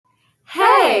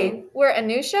Hey, we're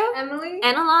Anusha, Emily,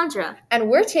 and Alondra, and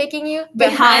we're taking you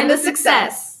behind the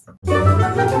success.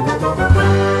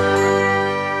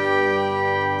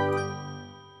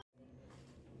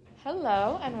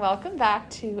 Hello, and welcome back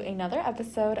to another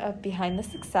episode of Behind the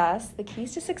Success, the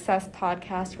Keys to Success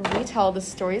podcast, where we tell the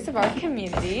stories of our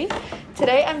community.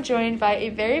 Today, I'm joined by a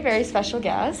very, very special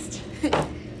guest.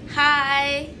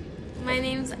 Hi, my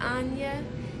name's Onya,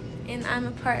 and I'm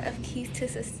a part of Keys to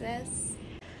Success.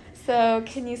 So,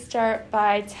 can you start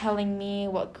by telling me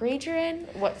what grade you're in,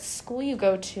 what school you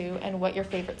go to, and what your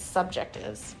favorite subject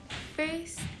is?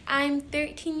 First, I'm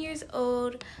 13 years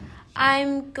old.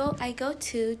 I go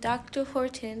to Dr.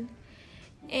 Horton,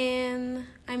 and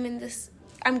I'm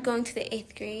going to the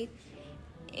 8th grade.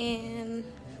 And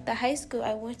the high school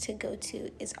I want to go to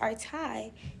is Arts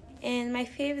High, and my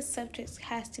favorite subject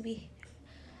has to be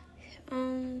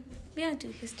we don't do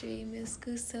history in middle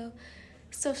school, so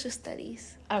social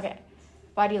studies. Okay.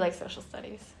 Why do you like social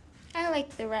studies? I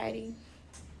like the writing.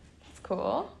 That's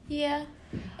cool. Yeah.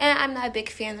 And I'm not a big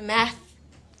fan of math.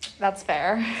 That's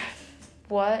fair.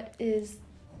 What is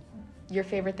your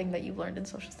favorite thing that you've learned in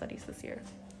social studies this year?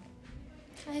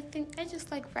 I think I just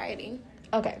like writing.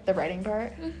 Okay, the writing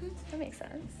part? Mm-hmm. That makes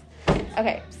sense.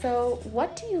 Okay, so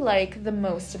what do you like the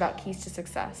most about Keys to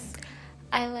Success?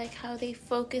 I like how they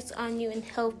focus on you and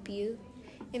help you,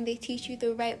 and they teach you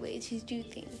the right way to do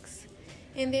things.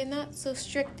 And they're not so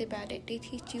strict about it. They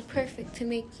teach you perfect to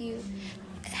make you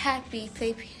happy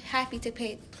to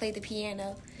play the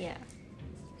piano. Yeah.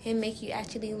 And make you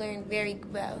actually learn very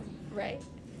well. Right.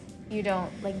 You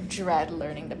don't, dread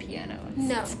learning the piano.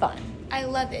 It's fun. I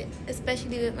love it,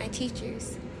 especially with my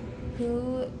teachers.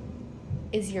 Who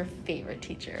is your favorite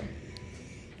teacher?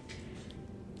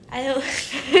 I don't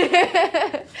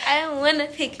want to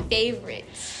pick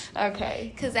favorites.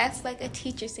 Okay. Because that's like a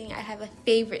teacher saying I have a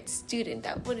favorite student.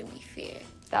 That wouldn't be fair.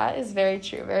 That is very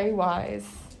true. Very wise,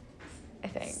 I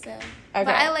think. So, okay. But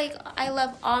I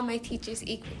love all my teachers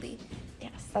equally.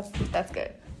 Yes, that's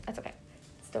good. That's okay.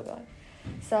 Still going.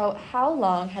 So, how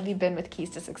long have you been with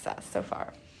Keys to Success so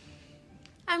far?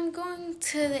 I'm going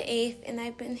to the 8th, and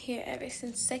I've been here ever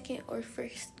since 2nd or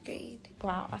 1st grade.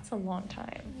 Wow, that's a long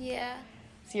time. Yeah.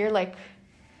 So you're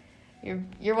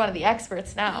one of the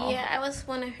experts now. Yeah, I was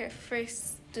one of her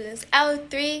first students. Out of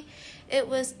 3, it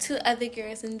was 2 other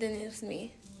girls, and then it was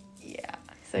me. Yeah.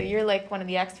 So you're one of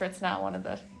the experts now, one of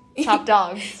the top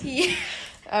dogs. Yeah.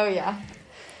 Oh, yeah.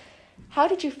 How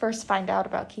did you first find out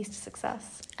about Keys to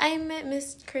Success? I met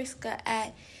Miss Kriska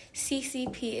at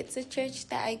CCP. It's a church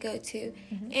that I go to.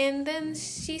 Mm-hmm. And then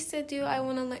she said, she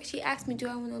asked me, do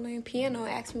I want to learn piano?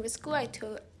 And asked me what school I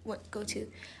go to.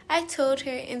 I told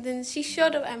her, and then she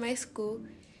showed up at my school.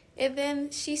 And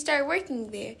then she started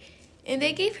working there. And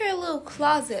they gave her a little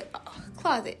closet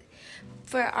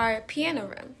for our piano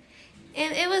room.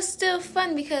 And it was still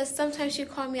fun because sometimes she'd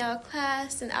call me out of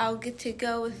class and I'll get to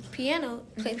go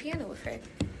play piano with her.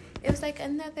 It was like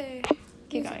another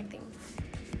music thing.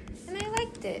 And I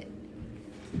liked it.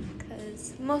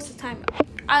 Because most of the time,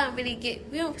 I don't really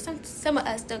some of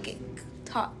us don't get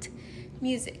taught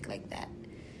music like that.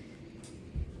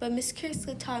 But Miss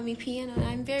Kirsten taught me piano, and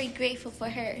I'm very grateful for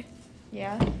her.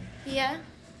 Yeah? Yeah.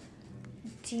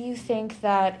 Do you think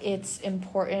that it's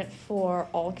important for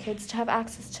all kids to have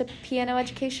access to piano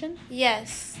education?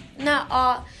 Yes. Not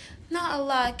a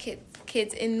lot of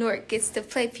kids in Newark gets to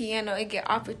play piano and get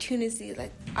opportunities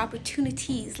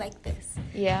like this.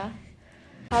 Yeah.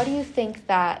 How do you think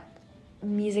that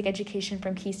music education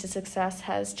from Keys to Success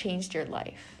has changed your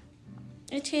life?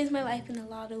 It changed my life in a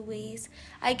lot of ways.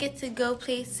 I get to go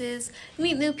places,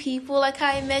 meet new people like how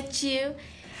I met you.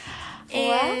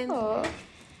 And wow.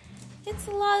 It's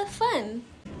a lot of fun.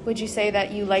 Would you say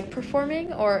that you like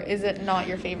performing, or is it not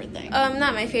your favorite thing?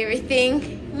 Not my favorite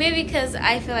thing. Maybe because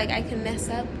I feel like I can mess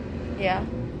up. Yeah?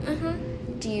 Uh-huh.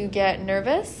 Do you get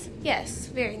nervous? Yes,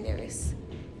 very nervous.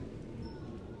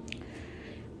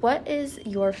 What is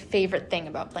your favorite thing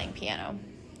about playing piano?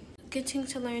 Getting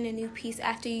to learn a new piece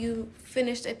after you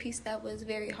finished a piece that was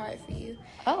very hard for you.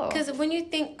 Oh. Because when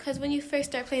you first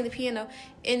start playing the piano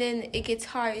and then it gets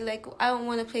hard, you're like, I don't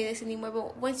want to play this anymore.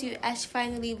 But once you actually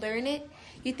finally learn it,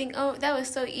 you think, oh, that was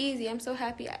so easy. I'm so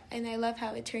happy, and I love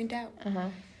how it turned out. Uh-huh.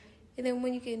 And then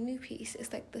when you get a new piece,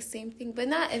 it's like the same thing. But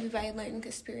not everybody's learning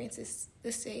experience is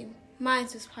the same.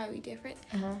 Mine's is probably different.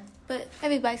 Uh-huh. But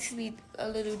everybody's can be a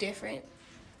little different.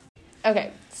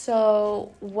 Okay,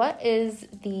 so what is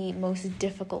the most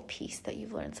difficult piece that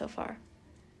you've learned so far?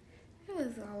 It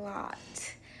was a lot.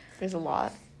 There's a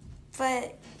lot.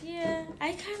 But, yeah,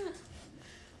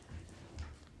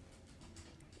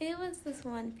 It was this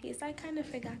one piece. I kind of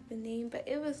forgot the name, but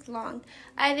it was long.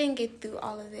 I didn't get through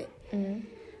all of it. Mm-hmm.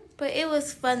 But it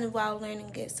was fun while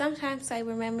learning it. Sometimes I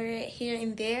remember it here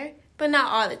and there, but not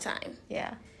all the time.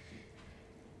 Yeah.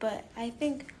 But I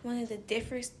think one of the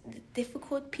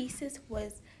difficult pieces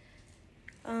was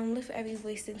Lift Every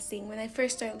Voice and Sing. When I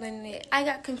first started learning it, I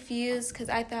got confused because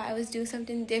I thought I was doing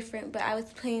something different, but I was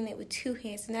playing it with two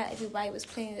hands. Not everybody was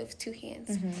playing it with two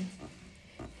hands.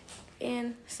 Mm-hmm.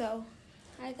 And so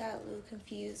I got a little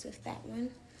confused with that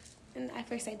one. And at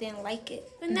first I didn't like it.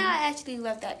 But now I actually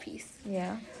love that piece.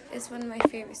 Yeah. It's one of my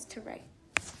favorites to write.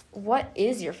 What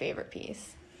is your favorite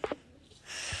piece?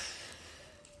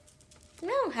 I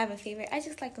don't have a favorite. I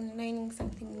just like learning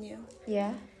something new.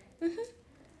 Yeah.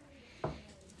 Mm-hmm.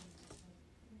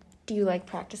 Do you like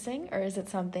practicing, or is it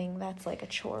something that's like a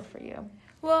chore for you?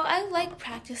 Well, I like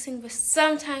practicing, but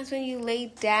sometimes when you lay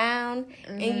down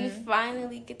and you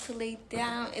finally get to lay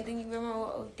down and then you remember,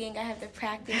 oh, dang, I have to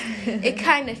practice, it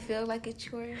kind of feels like a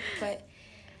chore, but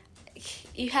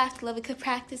you have to love it because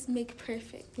practice makes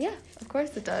perfect. Yeah, of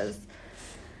course it does.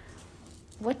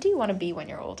 What do you want to be when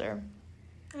you're older?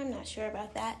 I'm not sure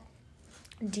about that.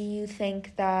 Do you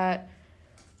think that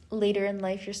later in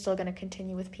life you're still going to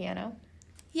continue with piano?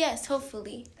 Yes,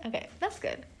 hopefully. Okay, that's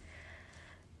good.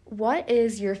 What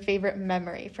is your favorite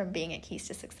memory from being at Keys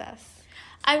to Success?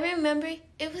 I remember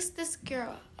it was this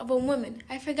girl, of a woman.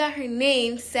 I forgot her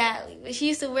name, sadly, but she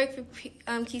used to work for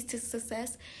Keys to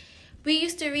Success. We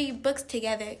used to read books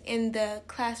together in the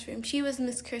classroom. She was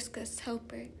Miss Kriska's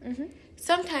helper. Mm-hmm.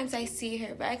 Sometimes I see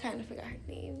her, but I kind of forgot her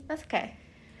name. That's okay.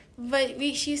 But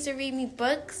she used to read me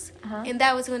books, and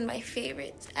that was one of my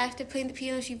favorites. After playing the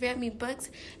piano, she read me books,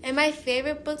 and my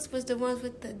favorite books was the ones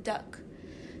with the duck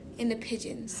and the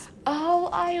pigeons. Oh,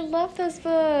 I love those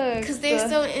books. Because they're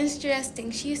so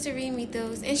interesting. She used to read me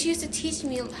those, and she used to teach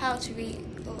me how to read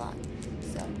a lot.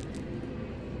 So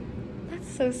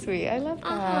that's so sweet. I love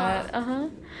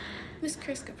that. Miss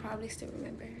Kriska probably still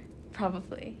remember her.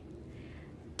 Probably.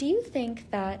 Do you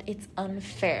think that it's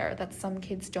unfair that some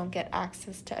kids don't get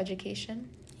access to education?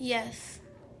 Yes.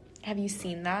 Have you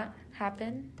seen that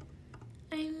happen?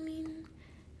 I mean,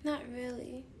 not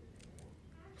really.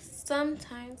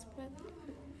 Sometimes, but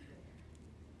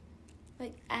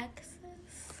like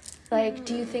access. Like,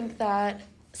 do you think that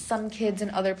some kids in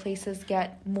other places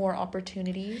get more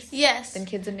opportunities? Yes. Than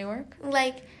kids in Newark?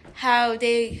 Like how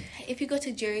if you go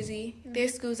to Jersey, their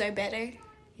schools are better.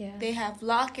 Yeah. They have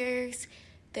lockers.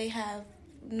 They have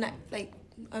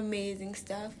amazing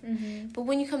stuff. Mm-hmm. But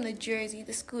when you come to Jersey,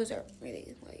 the schools are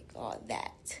really like all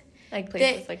that. Like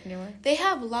places like Newark? They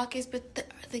have lockers, but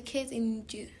the kids in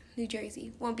New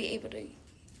Jersey won't be able to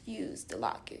use the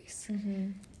lockers.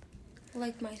 Mm-hmm.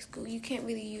 Like my school, you can't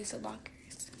really use the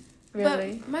lockers.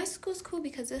 Really? But my school's cool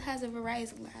because it has a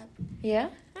Verizon lab. Yeah?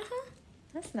 Uh-huh.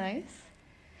 That's nice.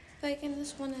 Like, and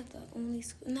it's one of the only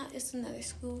school, it's another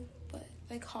school, but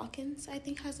like Hawkins, I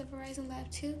think, has a Verizon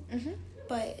lab too. Mm-hmm.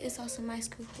 But it's also my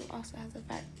school who also has a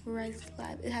Verizon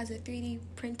lab. It has a 3D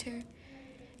printer.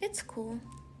 It's cool.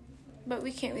 But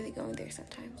we can't really go in there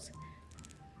sometimes.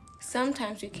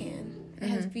 Sometimes we can. It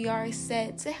has VR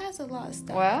sets. It has a lot of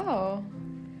stuff. Wow.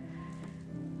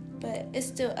 But it's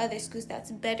still other schools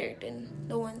that's better than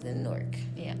the ones in Newark.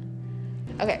 Yeah.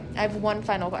 Okay, I have one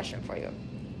final question for you.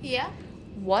 Yeah?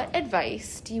 What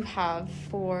advice do you have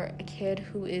for a kid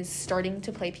who is starting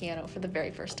to play piano for the very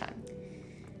first time?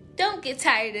 Don't get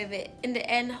tired of it. In the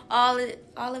end, all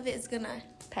of it is going to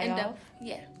Pay off?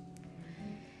 Yeah.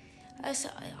 So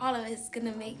all of it is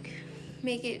going to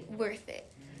make it worth it.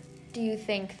 Do you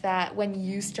think that when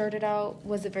you started out,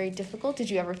 was it very difficult?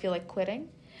 Did you ever feel like quitting?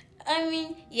 I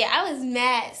mean, yeah, I was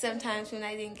mad sometimes when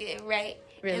I didn't get it right.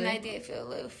 Really? And I did feel a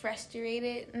little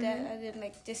frustrated that I didn't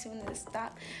just want to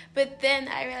stop. But then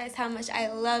I realized how much I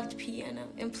loved piano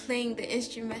and playing the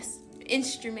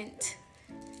instrument.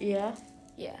 Yeah?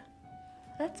 Yeah.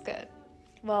 That's good.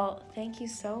 Well, thank you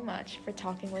so much for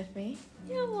talking with me.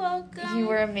 You're welcome. You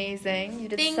were amazing. You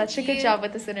did such a good job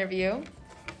with this interview.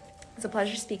 It was a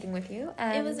pleasure speaking with you.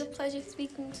 And it was a pleasure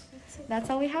speaking with you too.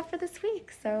 That's all we have for this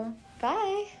week. So,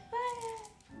 bye.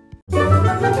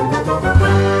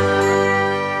 Bye.